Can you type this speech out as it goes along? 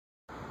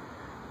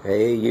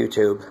Hey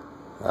YouTube,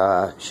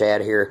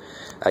 Shad here.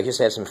 I just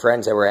had some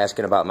friends that were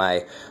asking about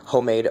my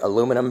homemade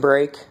aluminum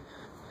brake,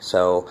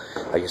 so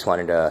I just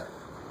wanted to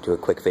do a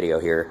quick video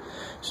here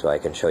so I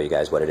can show you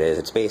guys what it is.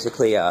 It's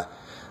basically a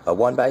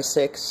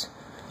 1x6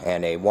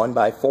 and a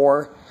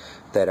 1x4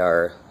 that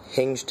are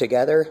hinged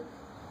together,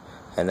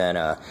 and then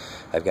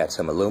I've got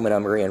some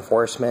aluminum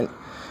reinforcement,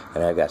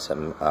 and I've got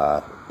some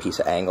piece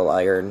of angle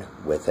iron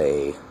with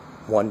a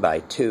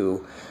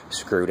 1x2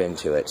 screwed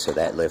into it, so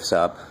that lifts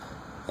up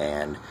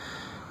and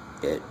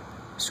it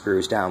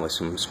screws down with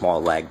some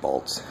small lag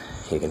bolts.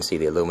 You can see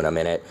the aluminum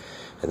in it,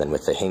 and then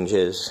with the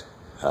hinges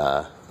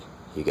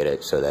you get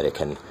it so that it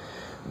can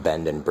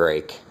bend and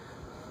break.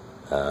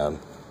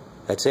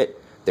 That's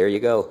it. There you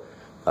go.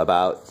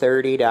 About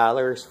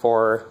 $30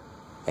 for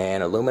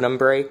an aluminum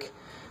brake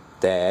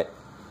that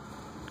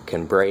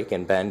can break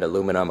and bend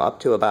aluminum up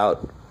to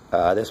about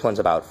this one's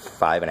about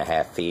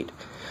 5.5 feet.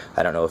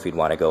 I don't know if you'd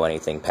want to go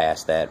anything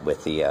past that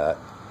with the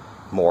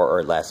more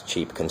or less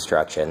cheap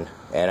construction,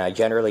 and I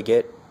generally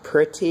get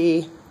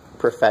pretty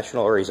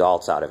professional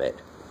results out of it.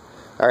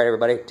 Alright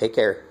everybody, take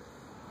care.